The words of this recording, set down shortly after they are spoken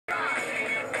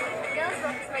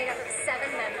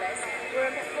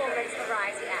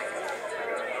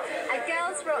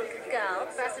punk girl.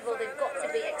 First of all, they've got to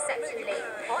be exceptionally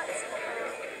hot.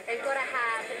 They've got to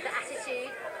have the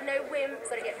attitude, no wimps,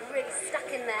 got to get really stuck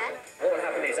in there. What will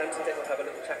happen is Ant and Dec will have a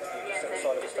little chat to you just at the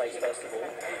side of the stage first of all,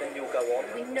 then you'll go on.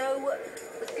 We know we're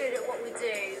good at what we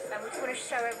do, and we just want to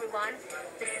show everyone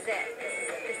this is it.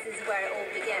 This is where it all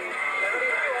begins.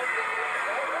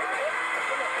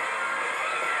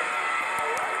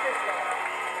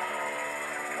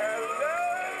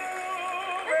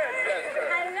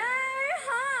 Hello,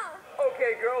 huh?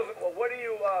 Okay, girls, well, what do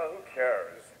you, who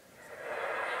cares?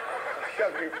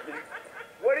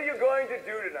 What are you going to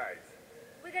do tonight?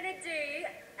 We're going to do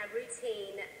a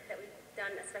routine that we've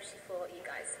done especially for you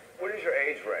guys. What is your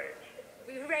age range?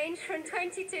 We range from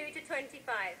 22 to 25.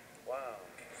 Wow,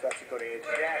 so that's a good age.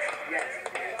 Yes, yes.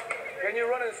 Can you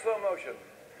run in slow motion?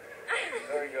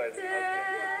 Very good.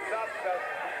 Okay. Stop.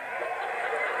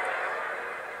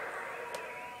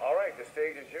 All right, the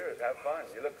stage is yours. Have fun.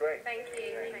 You look great. Thank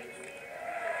you. Thank you.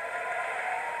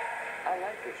 I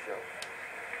like this show.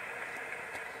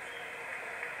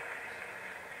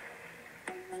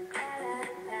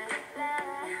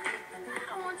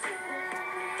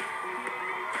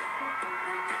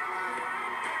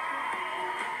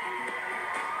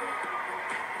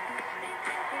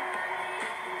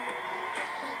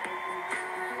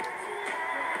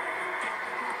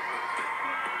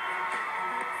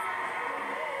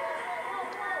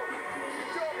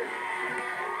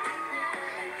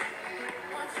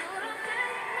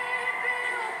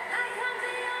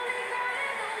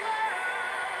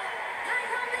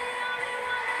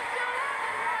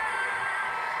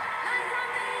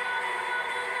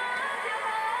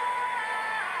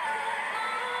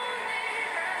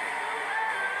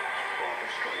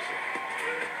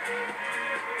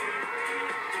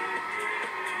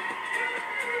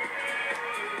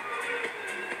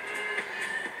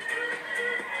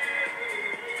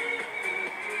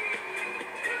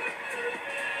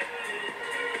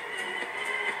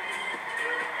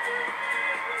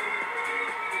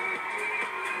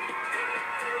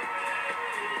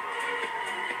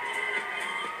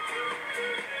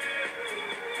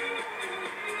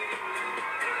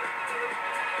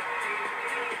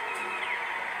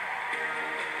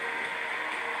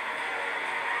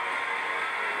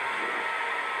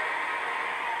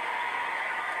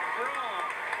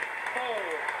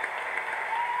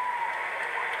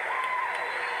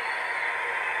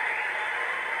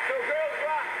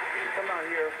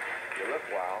 You look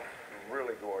wow. You're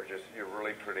really gorgeous. You're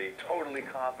really pretty. Totally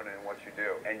confident in what you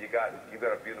do, and you got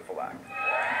a beautiful act.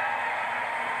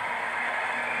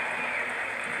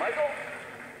 Michael,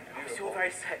 You're still very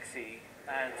sexy,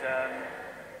 and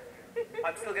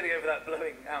I'm still getting over that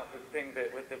blowing out the thing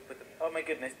bit with the. Oh my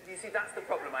goodness! You see, that's the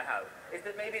problem I have. Is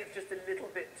that maybe it's just a little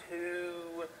bit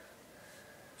too.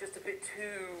 Just a bit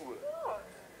too. What?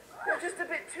 Well, just a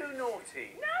bit too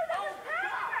naughty. No, that was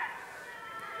perfect.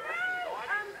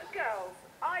 Girls,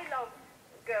 I love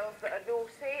girls that are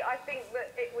naughty. I think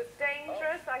that it was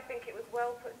dangerous. I think it was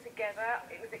well put together.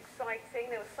 It was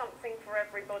exciting. There was something for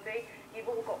everybody. You've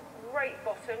all got great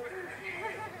bottoms.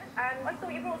 And I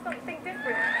thought you brought something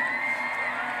different.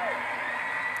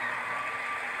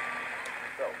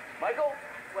 so Michael.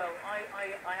 Well, I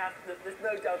have. There's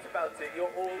no doubt about it.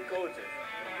 You're all gorgeous.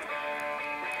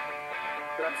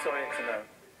 But I'm sorry, it's a no.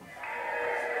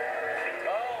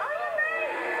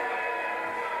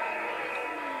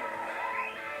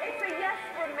 It's a yes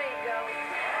from me, girls.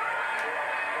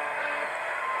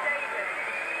 David.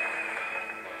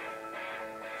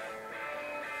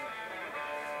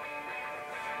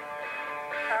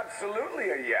 Absolutely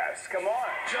a yes. Come on.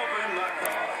 Jump in my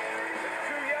car.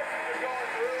 2 yeses are going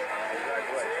through.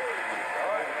 Congratulations.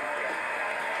 All right.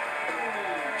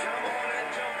 Come on and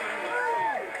jump in my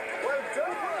car. Well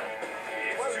done.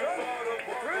 It's too far to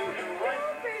walk on the right.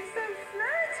 You've been so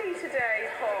flirty today,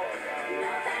 Paul.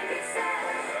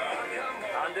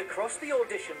 And across the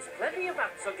auditions, plenty of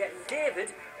acts are getting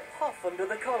David off under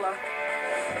the collar.